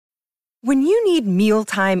When you need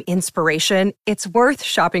mealtime inspiration, it's worth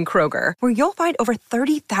shopping Kroger, where you'll find over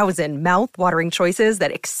 30,000 mouth-watering choices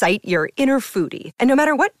that excite your inner foodie. And no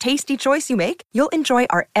matter what tasty choice you make, you'll enjoy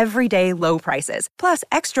our everyday low prices, plus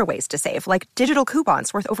extra ways to save, like digital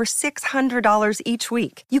coupons worth over $600 each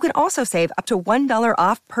week. You can also save up to $1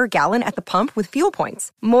 off per gallon at the pump with fuel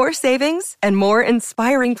points. More savings and more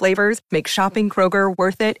inspiring flavors make shopping Kroger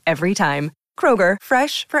worth it every time. Kroger,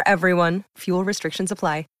 fresh for everyone. Fuel restrictions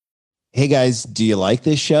apply. Hey guys, do you like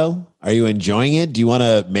this show? Are you enjoying it? Do you want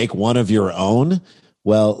to make one of your own?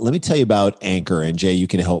 Well, let me tell you about Anchor, and Jay, you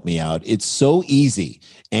can help me out. It's so easy.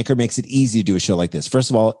 Anchor makes it easy to do a show like this. First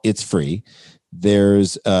of all, it's free. There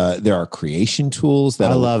are creation tools that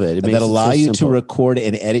I love it. That allow you to record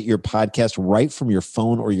and edit your podcast right from your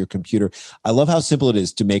phone or your computer. I love how simple it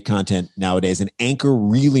is to make content nowadays, and Anchor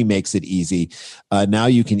really makes it easy. Now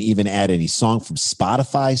you can even add any song from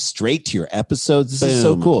Spotify straight to your episodes. This is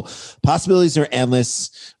so cool. Possibilities are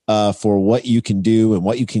endless for what you can do and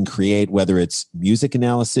what you can create, whether it's music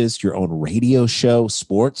analysis, your own radio show,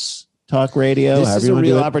 sports talk radio. This is a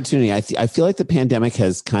real opportunity. I feel like the pandemic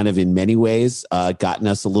has kind of in many ways gotten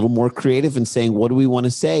us a little more creative in saying, what do we want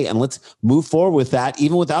to say? And let's move forward with that,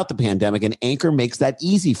 even without the pandemic. And Anchor makes that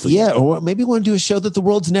easy for you. Yeah, or maybe you want to do a show that the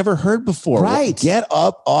world's never heard before. Right. Well, get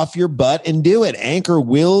up off your butt and do it. Anchor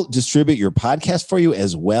will distribute your podcast for you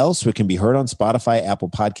as well, so it can be heard on Spotify, Apple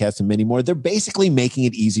Podcasts, and many more. They're basically making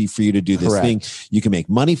it easy for you to do this thing. You can make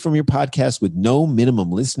money from your podcast with no minimum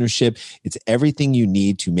listenership. It's everything you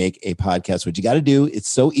need to make a podcast. What you got to do, it's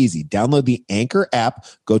so easy. Download the Anchor app,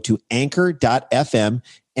 go to anchor.fm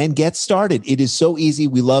and get started. It is so easy.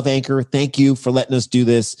 We love Anchor. Thank you for letting us do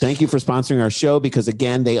this. Thank you for sponsoring our show, because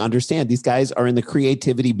again, they understand these guys are in the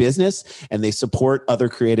creativity business and they support other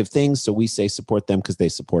creative things. So we say support them because they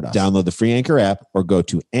support us. Download the free Anchor app or go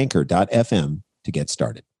to anchor.fm to get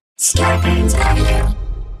started. Scarpins Avenue.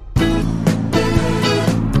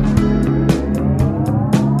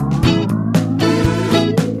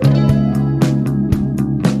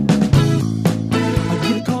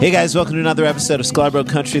 Hey guys, welcome to another episode of Scarborough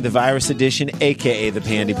Country, the Virus Edition, a.k.a. the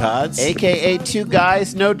Pandy Pods. AKA two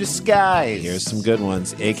guys, no disguise. Here's some good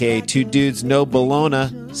ones. A.k.a. two dudes, no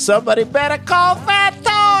bologna. Somebody better call Fat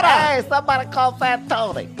Tony. Hey, somebody call Fat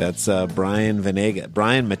Tony. That's Brian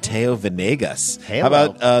Mateo Venegas. Hello. How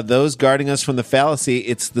about those guarding us from the fallacy?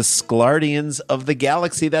 It's the Sklardians of the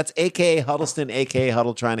Galaxy. That's a.k.a. Huddleston, a.k.a.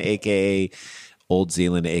 Huddletron, a.k.a. Old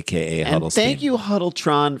Zealand, a.k.a. Huddleston. And thank you,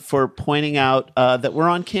 Huddletron, for pointing out that we're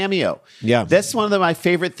on Cameo. Yeah. That's one of my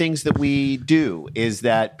favorite things that we do, is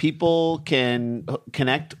that people can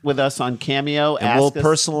connect with us on Cameo. And we'll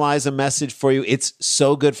personalize a message for you. It's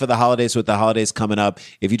so good for the holidays, with the holidays coming up.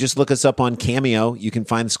 If you just look us up on Cameo, you can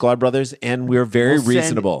find the Sklar Brothers, and we're very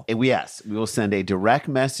reasonable. Yes, we will send a direct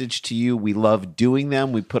message to you. We love doing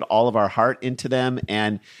them. We put all of our heart into them,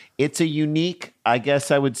 and it's a unique, I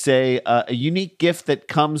guess I would say, a unique gift that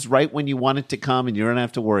comes right when you want it to come, and you don't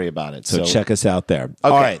have to worry about it. So check us out there. Okay.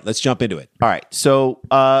 All right, let's jump into it. All right. So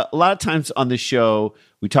a lot of times on the show,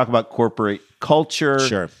 we talk about corporate culture.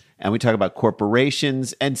 Sure. And we talk about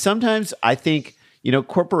corporations. And sometimes I think,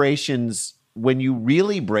 corporations, when you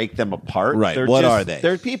really break them apart, right. What are they?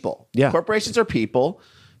 They're people. Yeah. Corporations are people.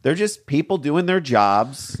 They're just people doing their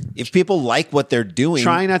jobs. If people like what they're doing,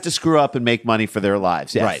 trying not to screw up and make money for their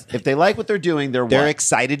lives. Yes. Right. If they like what they're doing, they're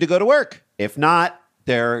excited to go to work. If not,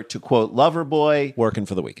 they're, to quote Loverboy, working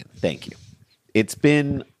for the weekend. Thank you. It's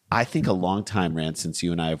been, I think, a long time, Rand, since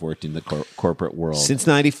you and I have worked in the corporate world. Since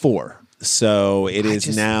 94. So it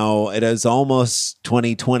is almost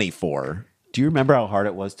 2024. Do you remember how hard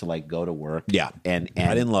it was to go to work? Yeah. And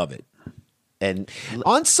I didn't love it. And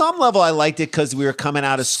on some level, I liked it because we were coming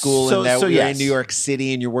out of school and we were in New York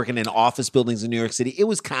City, and you're working in office buildings in New York City. It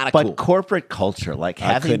was kind of cool. But corporate culture,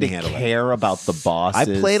 having to care about the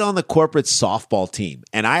bosses. I played on the corporate softball team,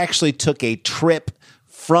 and I actually took a trip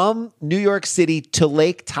from New York City to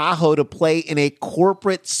Lake Tahoe to play in a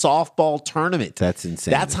corporate softball tournament. That's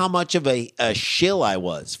insane. That's how much of a shill I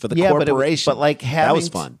was for the corporation. That was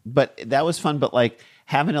fun. That was fun, but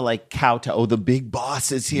having to kowtow, the big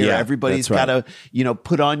boss is here. Yeah, everybody's got to,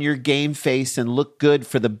 put on your game face and look good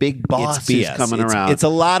for the big boss who's coming around. It's a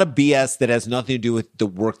lot of BS that has nothing to do with the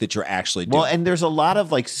work that you're actually doing. Well, and there's a lot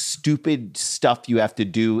of stupid stuff you have to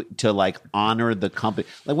do to honor the company.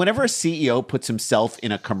 Whenever a CEO puts himself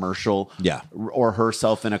in a commercial, or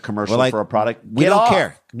herself in a commercial for a product, we don't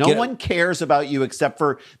care. No one cares about you except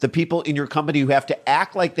for the people in your company who have to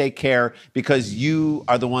act like they care because you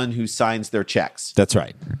are the one who signs their checks. That's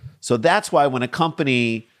right. So that's why when a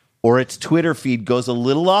company or its Twitter feed goes a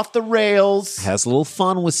little off the rails, has a little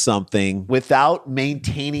fun with something without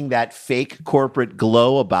maintaining that fake corporate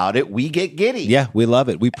glow about it, we get giddy. Yeah, we love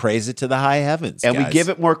it. We praise it to the high heavens. And guys. we give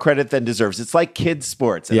it more credit than deserves. It's like kids'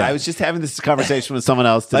 sports. And I was just having this conversation with someone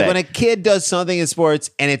else today. Like when a kid does something in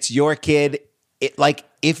sports and it's your kid, it like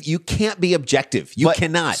if you can't be objective, you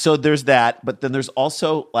cannot. So there's that, but then there's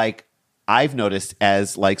also like I've noticed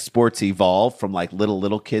as like sports evolve from like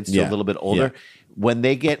little kids to a little bit older, when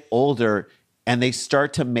they get older and they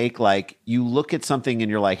start to make like you look at something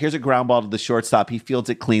and you're like, here's a ground ball to the shortstop. He fields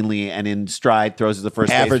it cleanly and in stride throws to the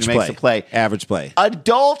first base and makes a play. Average play.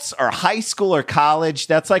 Adults or high school or college,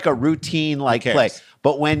 that's like a routine like play.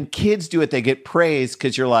 But when kids do it, they get praised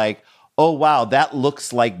because you're like, oh, wow, that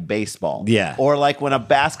looks like baseball. Yeah. Or like when a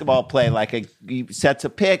basketball play, like he sets a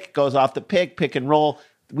pick, goes off the pick and roll.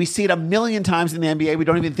 We see it a million times in the NBA. We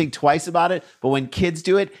don't even think twice about it. But when kids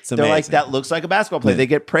do it, they're like, that looks like a basketball play. They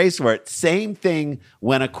get praised for it. Same thing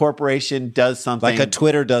when a corporation does something. Like a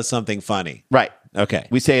Twitter does something funny. Right. Okay.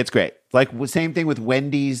 We say it's great. Like same thing with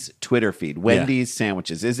Wendy's Twitter feed. Wendy's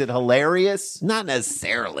sandwiches. Is it hilarious? Not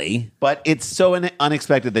necessarily. But it's so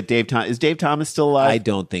unexpected that is Dave Thomas still alive? I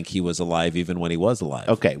don't think he was alive even when he was alive.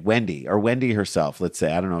 Okay, Wendy herself, let's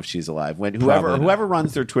say. I don't know if she's alive. Whoever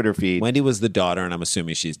runs their Twitter feed. Wendy was the daughter, and I'm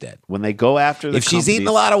assuming she's dead. When they go after the If she's eating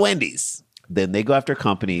a lot of Wendy's. Then they go after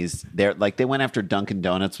companies. They're like they went after Dunkin'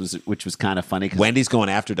 Donuts, which was kind of funny. Wendy's going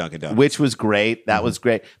after Dunkin' Donuts. Which was great. That was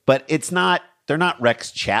great. But it's not. They're not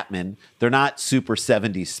Rex Chapman. They're not Super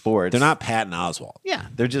 70s Sports. They're not Patton Oswalt. Yeah,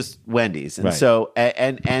 they're just Wendy's. And right. so,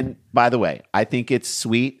 and by the way, I think it's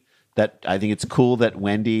sweet I think it's cool that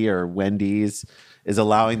Wendy or Wendy's is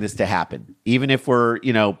allowing this to happen. Even if we're,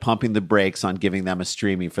 pumping the brakes on giving them a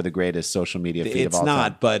streaming for the greatest social media feed of all time. It's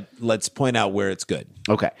not, but let's point out where it's good.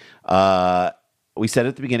 Okay. We said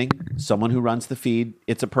at the beginning, someone who runs the feed,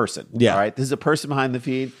 it's a person. Yeah. All right. This is a person behind the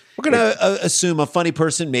feed. We're going to assume a funny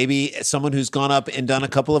person, maybe someone who's gone up and done a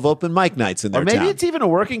couple of open mic nights in their town. Or maybe it's even a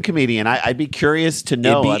working comedian. I'd be curious to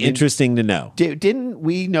know. It'd be interesting to know. Didn't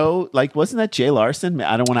we know, like, wasn't that Jay Larson?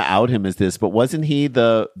 I don't want to out him as this, but wasn't he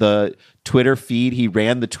the Twitter feed? He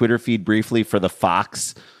ran the Twitter feed briefly for the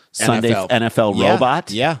Fox Sunday NFL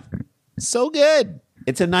robot. Yeah. So good.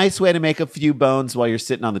 It's a nice way to make a few bones while you're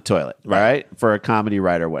sitting on the toilet, right? For a comedy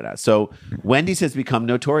writer or whatnot. So Wendy's has become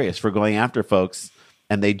notorious for going after folks,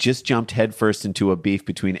 and they just jumped headfirst into a beef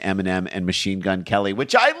between Eminem and Machine Gun Kelly,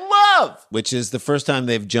 which I love. Which is the first time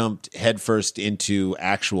they've jumped headfirst into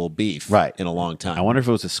actual beef in a long time. I wonder if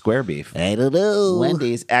it was a square beef. I don't know.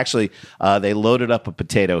 Wendy's. Actually, they loaded up a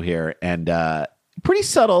potato here, and pretty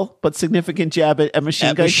subtle but significant jab at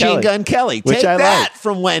Machine Gun Kelly. Which Take I that like.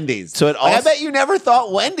 from Wendy's. So I bet you never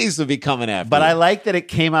thought Wendy's would be coming after But you. I like that it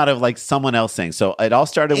came out of like someone else saying. So it all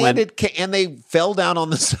started and they fell down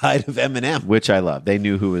on the side of Eminem. Which I love. They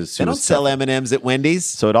knew who was. They don't sell M&Ms at Wendy's.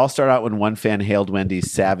 So it all started out when one fan hailed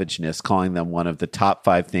Wendy's savageness, calling them one of the top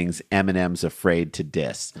 5 things Eminem's afraid to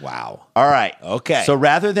diss. Wow. All right. Okay. So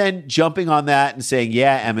rather than jumping on that and saying,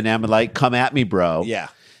 yeah, Eminem, like, come at me, bro. Yeah.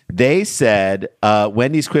 They said,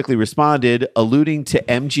 Wendy's quickly responded, alluding to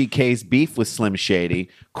MGK's beef with Slim Shady,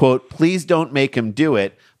 quote, please don't make him do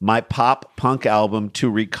it. My pop punk album to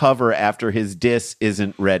recover after his diss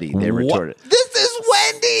isn't ready. They retorted. This is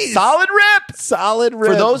Wendy's. Solid rip. Solid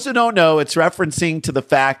rip. For those who don't know, it's referencing to the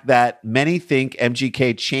fact that many think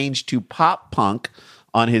MGK changed to pop punk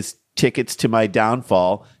on his Tickets to My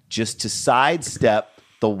Downfall just to sidestep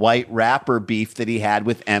the white rapper beef that he had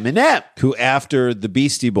with Eminem. Who, after the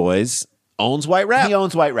Beastie Boys, owns white rap. He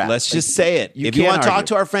owns white rap. Let's just say it. If you want to talk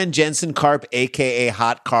to our friend Jensen Karp, a.k.a.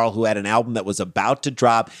 Hot Carl, who had an album that was about to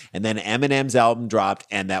drop, and then Eminem's album dropped,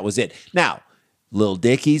 and that was it. Now, Lil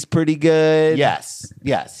Dicky's pretty good. Yes.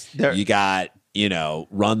 You got,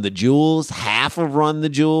 Run the Jewels, half of Run the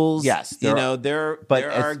Jewels. Yes. There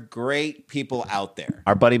are great people out there.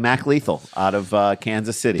 Our buddy Mac Lethal out of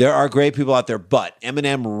Kansas City. There are great people out there, but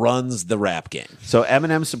Eminem runs the rap game. So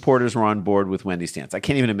Eminem supporters were on board with Wendy's stance. I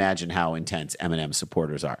can't even imagine how intense Eminem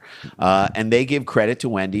supporters are. And they give credit to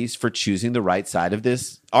Wendy's for choosing the right side of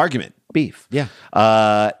this argument. Beef. Yeah.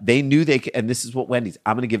 They knew they could, and this is what Wendy's,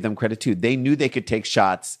 I'm going to give them credit too. They knew they could take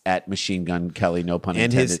shots at Machine Gun Kelly, no pun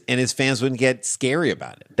intended. And his fans wouldn't get scary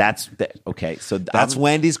about it. Okay. So that's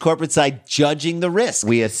Wendy's corporate side judging the risk.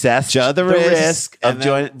 We assessed the risk of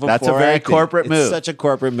joining. That's a very corporate move. It's such a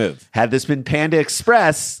corporate move. Had this been Panda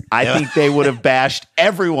Express, I think they would have bashed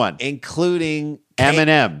everyone, including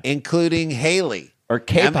Eminem, including Haley. or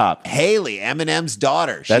K-pop. Haley, Eminem's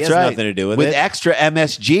daughter. She That's has right. nothing to do with it. With extra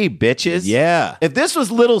MSG, bitches. Yeah. If this was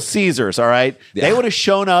Little Caesars, all right, they would have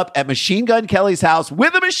shown up at Machine Gun Kelly's house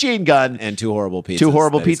with a machine gun And two horrible pizzas. Two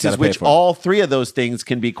horrible that he's gotta pizzas, pay which for. all three of those things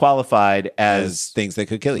can be qualified as things that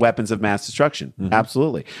could kill you. weapons of mass destruction.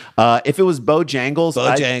 Absolutely. If it was Bojangles,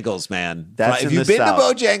 Bojangles, man. That's if in you've the been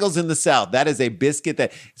South. to Bojangles in the South, that is a biscuit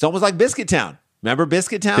that it's almost like Biscuit Town. Remember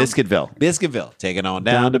Biscuit Town? Biscuitville. Biscuitville. Taking on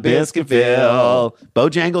down to Biscuitville.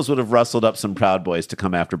 Bojangles would have rustled up some Proud Boys to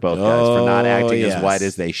come after both guys for not acting yes. as white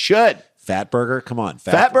as they should. Fatburger, come on.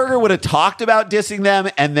 Fatburger would have talked about dissing them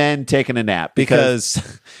and then taken a nap Because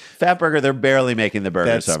Fatburger, they're barely making the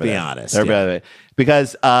burgers Let's over be there. honest, They're yeah. barely,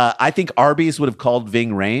 because I think Arby's would have called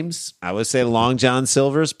Ving Rhames. I would say Long John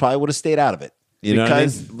Silver's probably would have stayed out of it. You know what I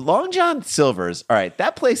Because mean? Long John Silver's, all right,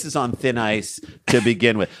 that place is on thin ice to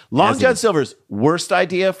begin with. Long John Silver's, worst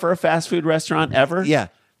idea for a fast food restaurant ever. Yeah.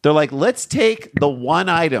 They're like, let's take the one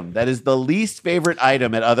item that is the least favorite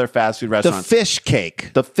item at other fast food The restaurants, fish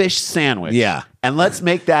cake. the fish sandwich. Yeah. And let's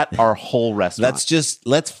make that our whole restaurant.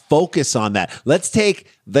 Let's focus on that. Let's take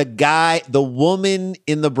the woman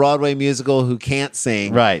in the Broadway musical who can't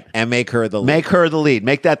sing, Right. and make her the lead. Make her the lead.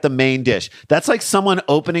 Make that the main dish. That's like someone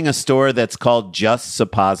opening a store that's called Just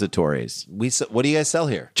Suppositories. What do you guys sell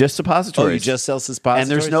here? Just Suppositories. Oh, you just sell suppositories? And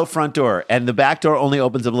there's no front door. And the back door only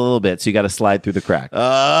opens up a little bit, so you got to slide through the crack.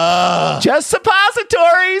 Just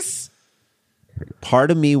Suppositories. Part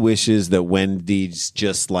of me wishes that Wendy's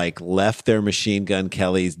just like left their Machine Gun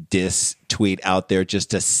Kelly's diss tweet out there just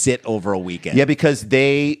to sit over a weekend. Yeah, because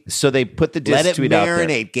they put the diss Let it tweet out there.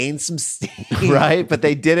 marinate, gain some steam. Right? But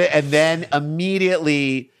they did it, and then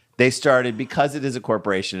immediately they started, because it is a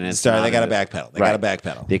corporation. And it's They got to anonymous. backpedal. They Right. got to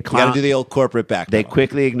backpedal. They You got to do the old corporate backpedal. They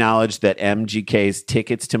quickly acknowledged that MGK's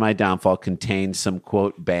Tickets to My Downfall contained some,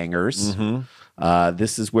 quote, bangers.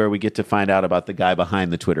 This is where we get to find out about the guy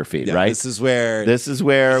behind the Twitter feed, Yeah, right? This is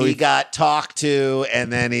where we got talked to,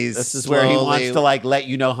 and then This is where he wants to like let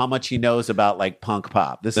you know how much he knows about like punk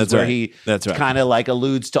pop. This That's is where right. That's right. kind of like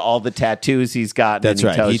alludes to all the tattoos he's got. That's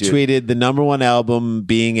right. tells He you- tweeted the #1 album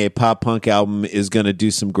being a pop punk album is going to do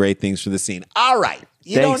some great things for the scene. All right.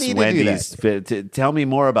 You Thanks, don't need Wendy's. to do that. Tell me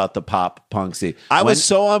more about the pop punk scene. I was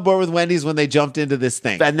so on board with Wendy's when they jumped into this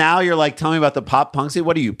thing. And now you're like, tell me about the pop punk scene.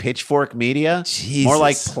 What are you, Pitchfork Media? Jesus. More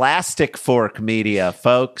like Plastic Fork Media,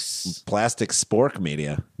 folks. Plastic spork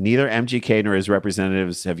media. Neither MGK nor his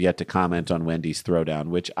representatives have yet to comment on Wendy's throwdown,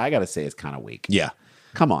 which I got to say is kind of weak. Yeah.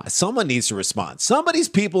 Come on. Someone needs to respond. Somebody's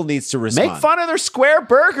people needs to respond. Make fun of their square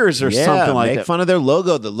burgers or something like make that. fun of their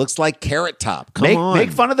logo that looks like Carrot Top. Come on.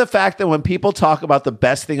 Make fun of the fact that when people talk about the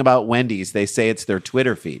best thing about Wendy's, they say it's their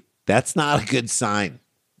Twitter feed. That's not a good sign.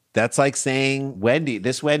 That's like saying Wendy,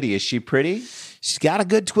 is she pretty? she's got a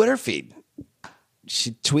good Twitter feed.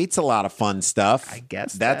 She tweets a lot of fun stuff. I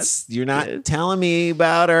guess that's that's you're not good. telling me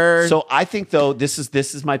about her. So I think though this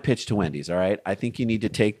is my pitch to Wendy's. All right, I think you need to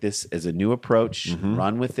take this as a new approach,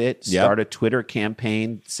 run with it, Yep. start a Twitter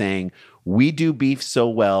campaign saying we do beef so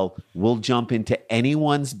well, we'll jump into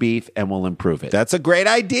anyone's beef and we'll improve it. that's a great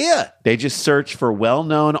idea. They just search for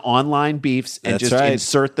well-known online beefs and That's just right.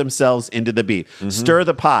 insert themselves into the beef. Stir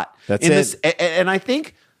the pot. That's it. And I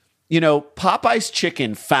think, Popeye's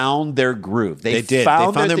Chicken found their groove. They did.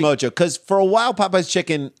 Found they found their thing. mojo. Because for a while, Popeye's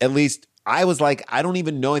Chicken, at least I was like, I don't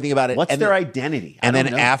even know anything about it. What's And their then- identity? And I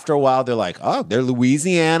then don't know. after a while, they're like, oh, they're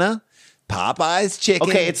Louisiana. Popeye's Chicken.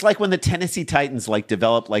 Okay, it's like when the Tennessee Titans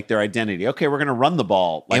develop their identity. Okay, we're going to run the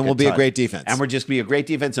ball, And we'll be a ton. great defense. and we'll just be a great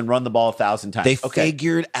defense and run the ball 1,000 times. They okay.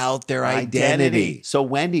 figured out their identity. So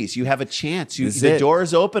Wendy's, you have a chance. This is The it.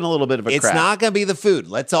 door's open a little bit of a It's crack. not going to be the food.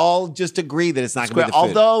 Let's all just agree that it's not going to be the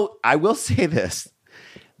food. Although I will say this.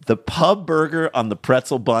 The pub burger on the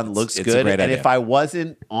pretzel bun looks it's a good. great And idea. if I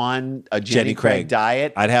wasn't on a Jenny Craig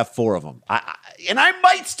diet, I'd have 4 of them. I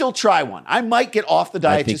might still try one. I might get off the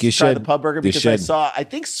diet think just you to try should. the pub burger You because should. I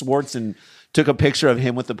think Swartzen took a picture of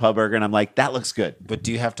him with the pub burger and I'm like, that looks good. But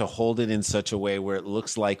do you have to hold it in such a way where it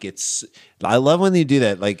looks like it's? I love when you do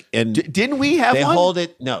that. Didn't we have they one? hold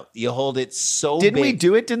it? No, you hold it so. Didn't we big.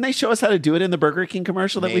 do it? Didn't they show us how to do it in the Burger King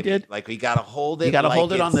commercial that we Maybe. did? Like we got to hold it. You got to like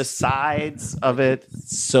hold it on the it's sides of it.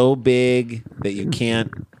 so big that you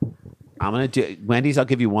can't. I'm going to do Wendy's. I'll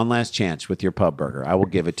give you one last chance with your pub burger. I will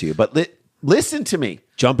give it to you. But listen to me.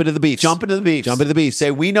 Jump into the beef. Jump into the beef. Jump into the beef.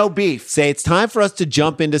 Say, we know beef. Say it's time for us to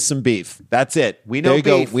jump into some beef. That's it. We know There you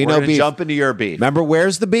beef. go. We We're know gonna beef. jump into your beef. Remember,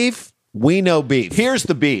 where's the beef? We know beef. Here's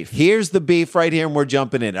the beef. Here's the beef right here, and we're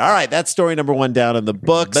jumping in. All right, that's story number 1 down in the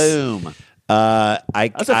books. Boom.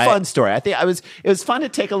 That's a fun story. I think it was fun to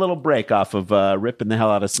take a little break off of ripping the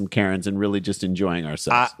hell out of some Karens and really just enjoying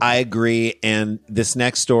ourselves. I agree. And this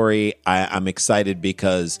next story, I'm excited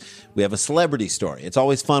because we have a celebrity story. It's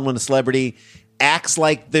always fun when a celebrity acts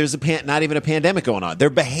like there's not even a pandemic going on. They're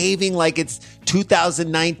behaving like it's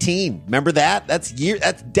 2019. Remember that? That's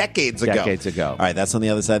decades ago. Decades ago. All right, that's on the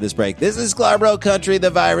other side of this break. This is Scarborough Country, the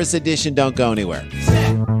virus edition. Don't go anywhere.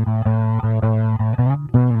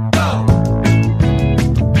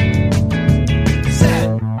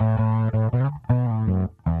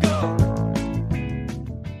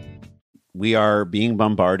 We are being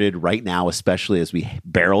bombarded right now, especially as we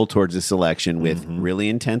barrel towards this election, with really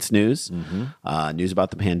intense news, news about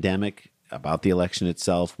the pandemic, about the election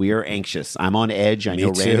itself. We are anxious. I'm on edge. I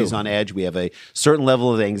know Randy's on edge. We have a certain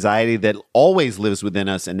level of anxiety that always lives within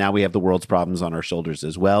us, and now we have the world's problems on our shoulders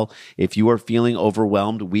as well. If you are feeling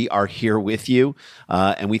overwhelmed, we are here with you,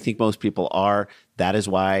 and we think most people are. That is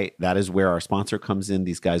where our sponsor comes in.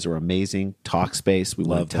 These guys are amazing. Talkspace, we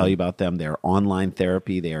want to tell you about them. They're online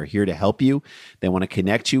therapy. They are here to help you. They want to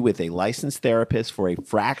connect you with a licensed therapist for a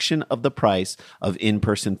fraction of the price of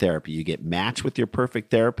in-person therapy. You get matched with your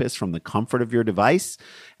perfect therapist from the comfort of your device,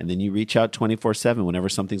 and then you reach out 24/7 whenever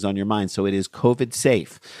something's on your mind. So it is COVID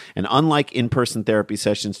safe. And unlike in-person therapy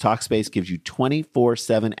sessions, Talkspace gives you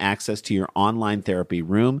 24/7 access to your online therapy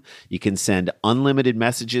room. You can send unlimited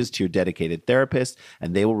messages to your dedicated therapist,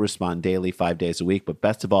 and they will respond daily, 5 days a week. But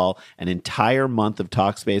best of all, an entire month of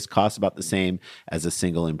Talkspace costs about the same as a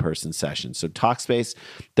single in-person session. So Talkspace,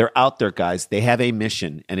 they're out there, guys. They have a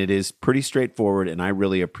mission, and it is pretty straightforward, and I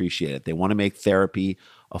really appreciate it. They want to make therapy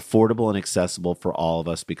affordable and accessible for all of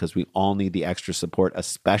us because we all need the extra support,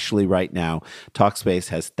 especially right now. Talkspace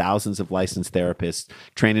has thousands of licensed therapists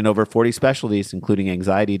trained in over 40 specialties, including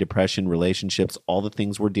anxiety, depression, relationships, all the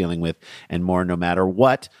things we're dealing with, and more. No matter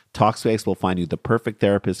what, Talkspace will find you the perfect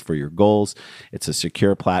therapist for your goals. It's a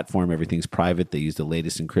secure platform. Everything's private. They use the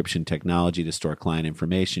latest encryption technology to store client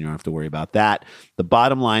information. You don't have to worry about that. The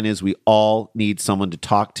bottom line is we all need someone to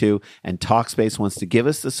talk to, and Talkspace wants to give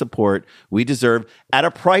us the support we deserve at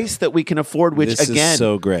a price that we can afford, which this again is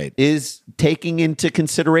so great. Is taking into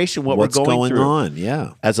consideration what's we're going through. On.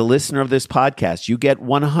 Yeah. As a listener of this podcast, you get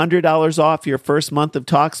 $100 off your first month of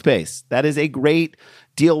Talkspace. That is a great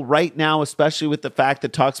deal right now, especially with the fact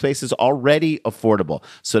that Talkspace is already affordable.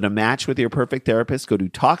 So to match with your perfect therapist, go to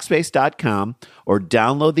Talkspace.com or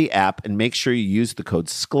download the app and make sure you use the code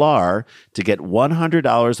SCLAR to get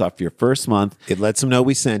 $100 off your first month. It lets them know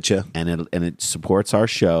we sent you. And it supports our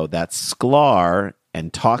show. That's SCLAR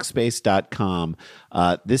and Talkspace.com.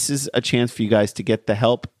 This is a chance for you guys to get the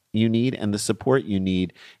help you need and the support you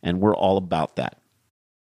need, and we're all about that.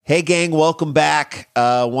 Hey, gang, welcome back.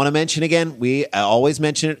 Want to mention again, we always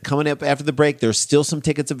mention it coming up after the break. There's still some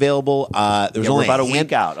tickets available. There's only about a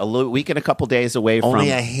week out, a week and a couple days away from. Only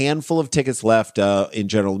a handful of tickets left in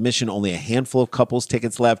general admission, only a handful of couples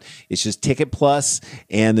tickets left. It's just Ticket Plus,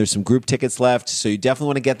 and there's some group tickets left. So you definitely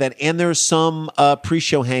want to get that. And there's some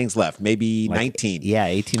pre-show hangs left, maybe 19. Yeah,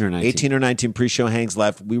 18 or 19. 18 or 19 pre-show hangs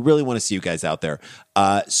left. We really want to see you guys out there.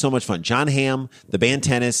 So much fun. John Hamm, the band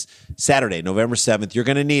Tennis, Saturday, November 7th. You're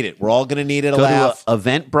going to need it. We're all going to need it. Go to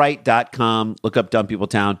eventbrite.com. Look up Dumb People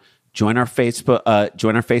Town. Join our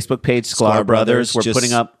Facebook page, Sklar Brothers. We're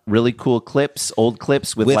putting up really cool clips, old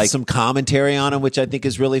clips with like some commentary on them, which I think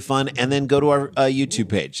is really fun. And then go to our YouTube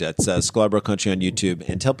page. That's Scarborough Country on YouTube,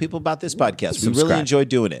 and tell people about this podcast. We really enjoy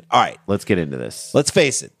doing it. All right, let's get into this. Let's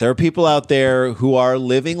face it. There are people out there who are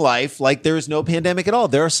living life like there is no pandemic at all.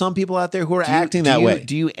 There are some people out there who are acting that way.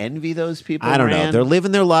 Do you envy those people? I don't know. They're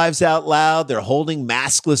living their lives out loud. They're holding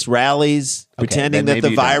maskless rallies, pretending that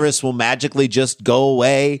the virus will magically just go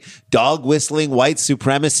away. Dog whistling white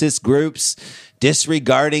supremacist groups,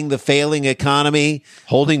 disregarding the failing economy,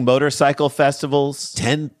 holding motorcycle festivals,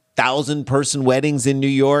 10,000 person weddings in New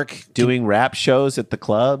York, doing rap shows at the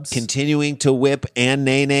clubs, continuing to whip Ann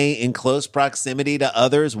Nene in close proximity to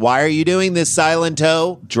others. Why are you doing this,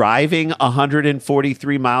 Silento? Driving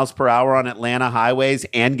 143 miles per hour on Atlanta highways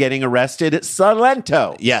and getting arrested.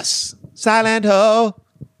 Silento. Yes, Silento.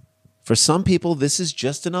 For some people, this is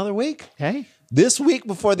just another week. Hey. This week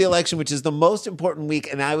before the election, which is the most important week,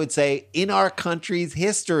 and I would say in our country's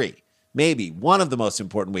history, maybe one of the most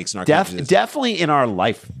important weeks in our country's history. Definitely in our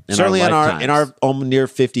life. Certainly in our near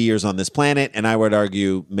 50 years on this planet, and I would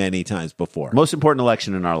argue many times before. Most important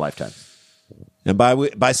election in our lifetime. And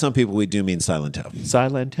by some people, we do mean Silento.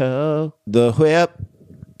 Silento. The whip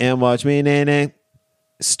and watch me, Nene.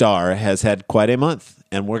 Star has had quite a month,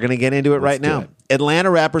 and we're going to get into it right now. Atlanta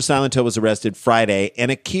rapper Silento was arrested Friday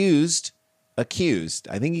and accused accused.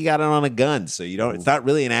 I think he got it on a gun, so you don't. It's not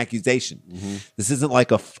really an accusation. This isn't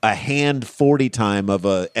like a hand 40 time of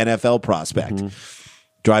a NFL prospect.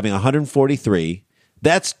 Driving 143.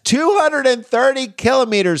 That's 230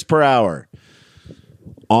 kilometers per hour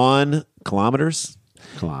on kilometers.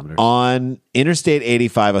 On Interstate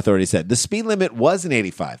 85, authorities said the speed limit was an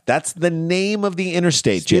 85. That's the name of the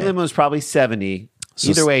interstate. Speed limit was probably 70.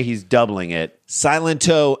 Either way, he's doubling it.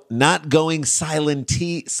 Silento not going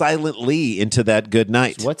silently into that good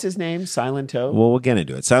night. So what's his name? Silento? Well, we'll get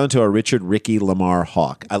into it. Silento or Richard Ricky Lamar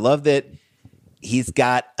Hawk. I love that he's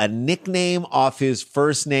got a nickname off his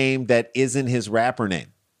first name that isn't his rapper name.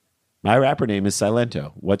 My rapper name is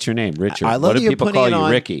Silento. What's your name? Richard. I love what that do you're people putting call it you? on-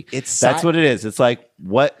 Ricky. it's That's what it is. It's like,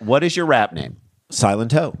 what is your rap name?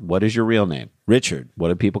 Silento. What is your real name? Richard. What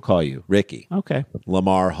do people call you? Ricky. Okay.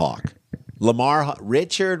 Lamar Hawk.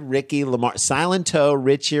 Richard Ricky Lamar. Silento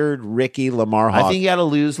Richard Ricky Lamar Hawk. I think you got to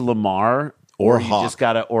lose Lamar Or you Hawk. just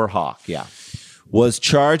got to or Hawk. Yeah. Was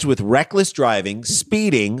charged with reckless driving,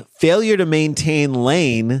 speeding, failure to maintain a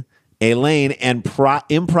lane, and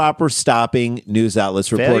improper stopping, news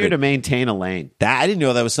outlets reported. Failure to maintain a lane. I didn't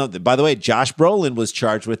know that was something. By the way, Josh Brolin was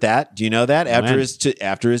charged with that. Do you know that? After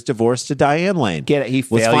his divorce to Diane Lane. Get it? He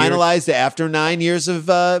was finalized after 9 years of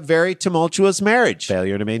very tumultuous marriage.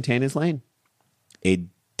 Failure to maintain his lane. A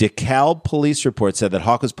DeKalb police report said that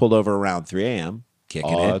Hawk was pulled over around 3 a.m.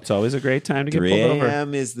 Kicking it. It's always a great time to get 3 pulled over.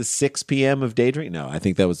 a.m. is the 6 p.m. of day drinking. No, I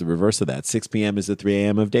think that was the reverse of that. 6 p.m. is the 3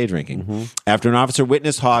 a.m. of day drinking. After an officer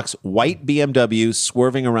witnessed Hawk's white BMW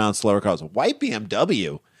swerving around slower cars. White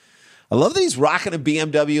BMW? I love that he's rocking a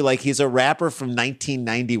BMW like he's a rapper from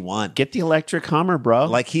 1991. Get the electric Hummer, bro.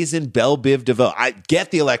 Like he's in Belle Biv DeVoe. I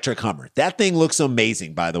get the electric Hummer. That thing looks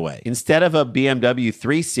amazing, by the way. Instead of a BMW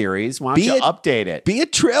 3 Series, why don't you update it? Be a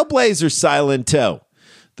trailblazer, Silento.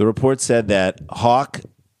 The report said that Hawk,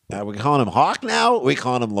 we calling him Hawk now? We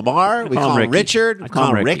calling him Lamar? We call him Richard? We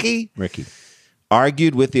call him Ricky? Ricky.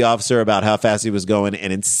 Argued with the officer about how fast he was going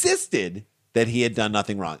and insisted that he had done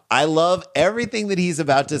nothing wrong. I love everything that he's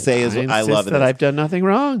about to say. I love it. That I've done nothing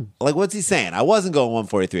wrong. Like, what's he saying? I wasn't going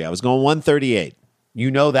 143. I was going 138. You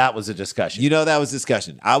know that was a discussion. You know that was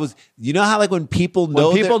discussion. You know how like when people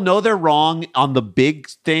know they're wrong on the big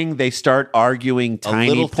thing, they start arguing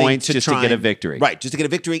tiny points just to get a victory. Right, just to get a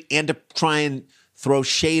victory and to try and throw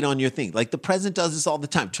shade on your thing. Like the president does this all the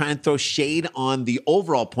time. Try and throw shade on the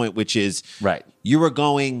overall point, which is you were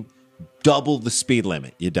going double the speed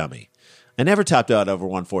limit, you dummy. I never topped out over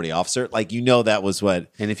 140, officer. Like, you know that was what.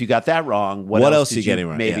 And if you got that wrong, what else are did you getting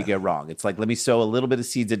wrong? Maybe get wrong? It's like, let me sow a little bit of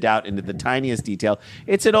seeds of doubt into the tiniest detail.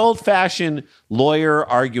 It's an old-fashioned lawyer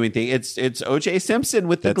arguing thing. It's O.J. Simpson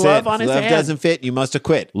with the glove on his hand. Glove doesn't fit. You must have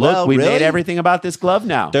quit. Look, we made everything about this glove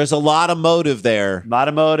now. There's a lot of motive there. A lot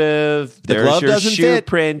of motive. There's your shoe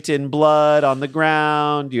print in blood on the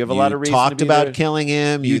ground. You have a lot of reason talked to be about there. killing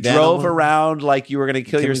him. You drove around like you were going to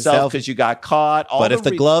kill yourself because you got caught. But if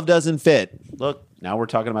the glove doesn't fit. Look, now we're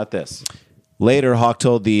talking about this. Later, Hawk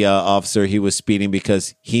told the officer he was speeding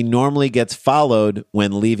because he normally gets followed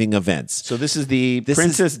when leaving events. So this is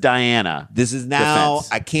Princess Diana. This is now,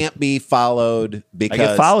 defense. I can't be followed because I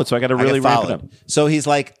get followed, so I got to really ramp it up. So he's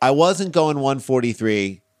like, I wasn't going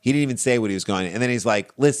 143. He didn't even say what he was going. And then he's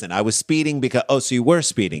like, listen, I was speeding because, so you were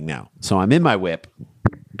speeding now. So I'm in my whip.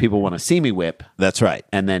 People want to see me whip. That's right.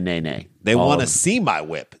 And then nay. They want to see my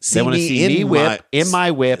whip. They want to see me whip in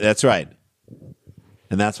my whip. That's right.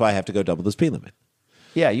 And that's why I have to go double the speed limit.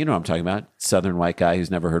 Yeah, you know what I'm talking about. Southern white guy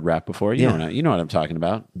who's never heard rap before. You know what I'm talking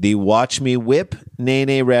about. The Watch Me Whip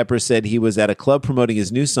Nene rapper said he was at a club promoting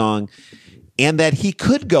his new song and that he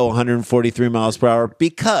could go 143 miles per hour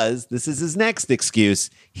because, this is his next excuse,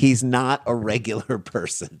 he's not a regular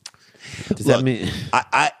person. Does that mean...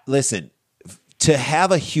 I listen, to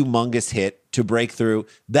have a humongous hit, to break through,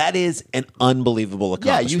 that is an unbelievable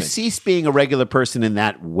accomplishment. Yeah, you cease being a regular person in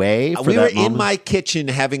that way. We were in my kitchen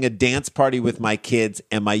having a dance party with my kids,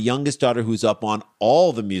 and my youngest daughter, who's up on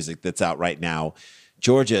all the music that's out right now,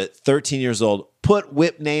 Georgia, 13 years old, put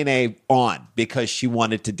Whip Nene on because she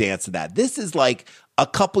wanted to dance to that. This is like a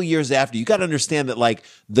couple years after. You got to understand that like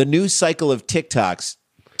the new cycle of TikToks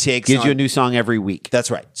gives you a new song every week.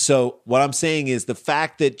 That's right. So what I'm saying is the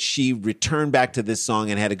fact that she returned back to this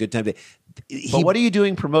song and had a good time. But what are you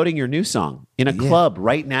doing promoting your new song in a club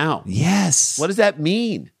right now. Yes. What does that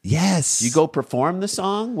mean? Yes. You go perform the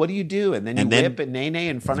song? What do you do? And then you rip and nay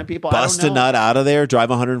in front of people? Bust a nut out of there, drive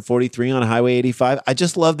 143 on Highway 85. I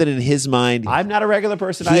just love that in his mind, I'm not a regular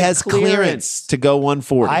person. he has clearance to go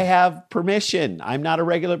 140. I have permission. I'm not a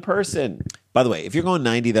regular person. By the way, if you're going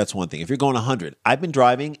 90, that's one thing. If you're going 100, I've been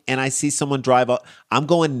driving and I see someone drive up. I'm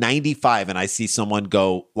going 95 and I see someone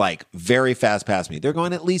go like very fast past me. They're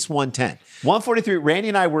going at least 110. 143. Randy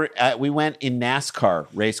and I we went in NASCAR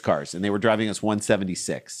race cars and they were driving us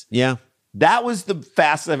 176. Yeah. That was the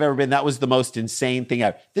fastest I've ever been. That was the most insane thing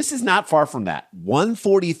ever. This is not far from that.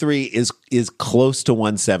 143 is close to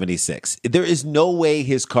 176. There is no way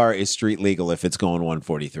his car is street legal if it's going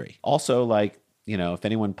 143. Also, like, you know, if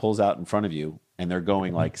anyone pulls out in front of you and they're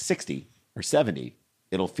going like 60 or 70,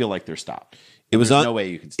 it'll feel like they're stopped. There's no way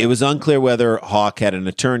you can stop. It was unclear whether Hawk had an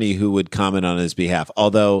attorney who would comment on his behalf,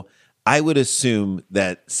 although I would assume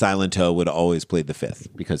that Silent Toe would always plead the fifth.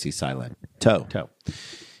 Because he's silent. Toe.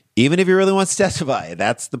 Even if he really wants to testify,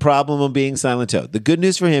 that's the problem of being Silent Toe. The good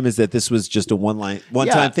news for him is that this was just a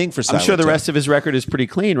one-time thing for Silent Toe. I'm sure the rest of his record is pretty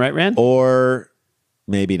clean, right, Rand? Or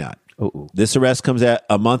maybe not. This arrest comes at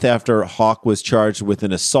a month after Hawk was charged with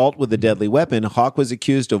an assault with a deadly weapon. Hawk was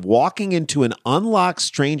accused of walking into an unlocked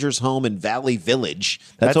stranger's home in Valley Village.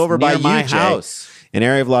 That's over by my UJ, house. an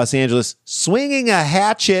area of Los Angeles, swinging a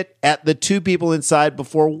hatchet at the two people inside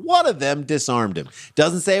before one of them disarmed him.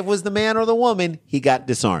 Doesn't say if it was the man or the woman. He got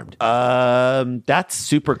disarmed. That's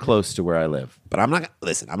super close to where I live. But I'm not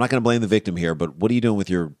going to blame the victim here, but what are you doing with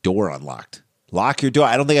your door unlocked? Lock your door.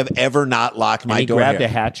 I don't think I've ever not locked my door. He grabbed a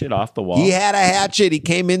hatchet off the wall. He had a hatchet. He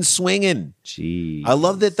came in swinging. Jeez. I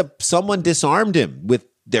love that someone disarmed him with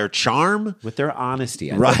their charm. With their honesty.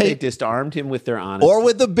 Right. They disarmed him with their honesty. Or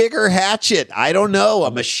with a bigger hatchet. I don't know.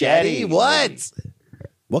 A machete? What? Maybe.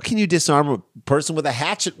 What can you disarm a person with a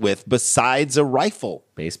hatchet with besides a rifle?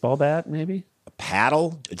 Baseball bat, maybe? A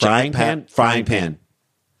paddle? A Frying giant pan? Frying pan.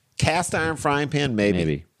 Cast iron frying pan?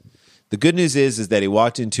 Maybe. The good news is that he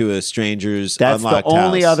walked into a stranger's That's unlocked the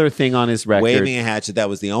only house, other thing on his record. waving a hatchet. That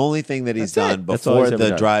was the only thing that he's done That's all before he's ever the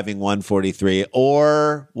done. driving 143.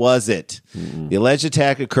 Or was it? The alleged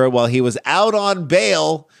attack occurred while he was out on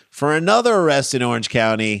bail for another arrest in Orange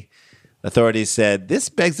County. Authorities said this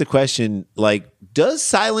begs the question, like, does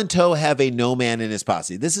Silent Toe have a no man in his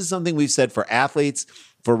posse? This is something we've said for athletes,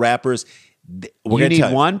 for rappers. You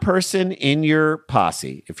need one person in your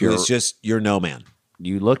posse. If you're It's just your no man.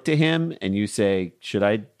 You look to him and you say, should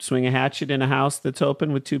I swing a hatchet in a house that's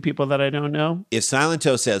open with two people that I don't know? If Silent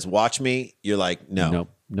Toe says, watch me, you're like, no.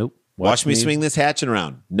 Nope. Watch me swing this hatchet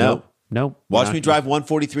around. No. Nope. Watch me drive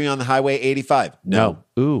 143 on the Highway 85. No.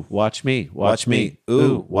 Ooh, watch me. Watch me.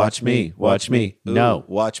 Ooh, watch me. Watch me. Ooh, No.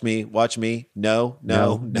 Watch me. Watch me. No.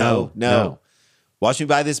 Watch me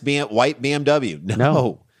buy this white BMW.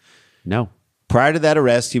 No. Prior to that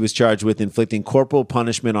arrest, he was charged with inflicting corporal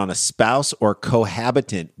punishment on a spouse or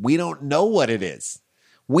cohabitant. We don't know what it is.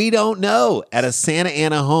 We don't know. At a Santa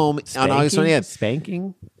Ana home on August 20th.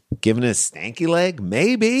 Spanking? Given a stanky leg?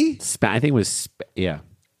 Maybe. I think it was,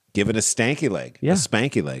 Given a stanky leg. Yeah. A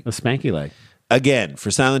spanky leg. a spanky leg. Again, for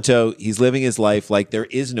Silent Toe, he's living his life like there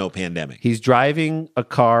is no pandemic. He's driving a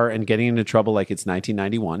car and getting into trouble like it's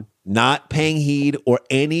 1991. Not paying heed or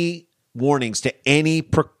any warnings to any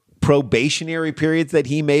probationary periods that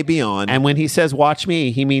he may be on. And when he says watch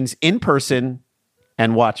me, he means in person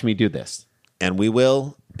and watch me do this. And we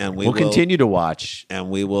will. And We'll continue to watch. And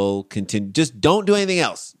we will continue. Just don't do anything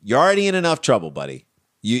else. You're already in enough trouble, buddy.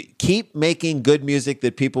 You keep making good music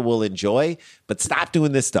that people will enjoy, but stop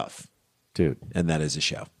doing this stuff. Dude. And that is a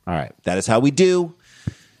show. All right. That is how we do.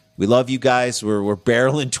 We love you guys. We're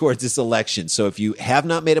barreling towards this election. So if you have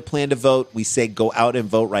not made a plan to vote, we say go out and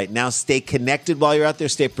vote right now. Stay connected while you're out there.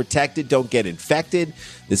 Stay protected. Don't get infected.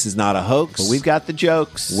 This is not a hoax. But we've got the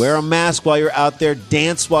jokes. Wear a mask while you're out there.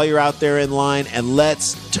 Dance while you're out there in line. And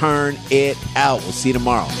let's turn it out. We'll see you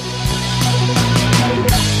tomorrow.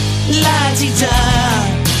 La-ti-da,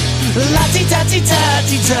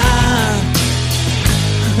 la-ti-da-ti-da-ti-da,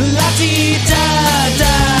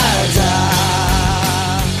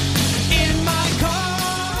 la-ti-da-da-da. In my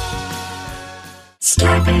car.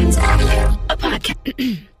 Star Bands Audio. A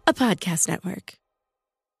podcast network.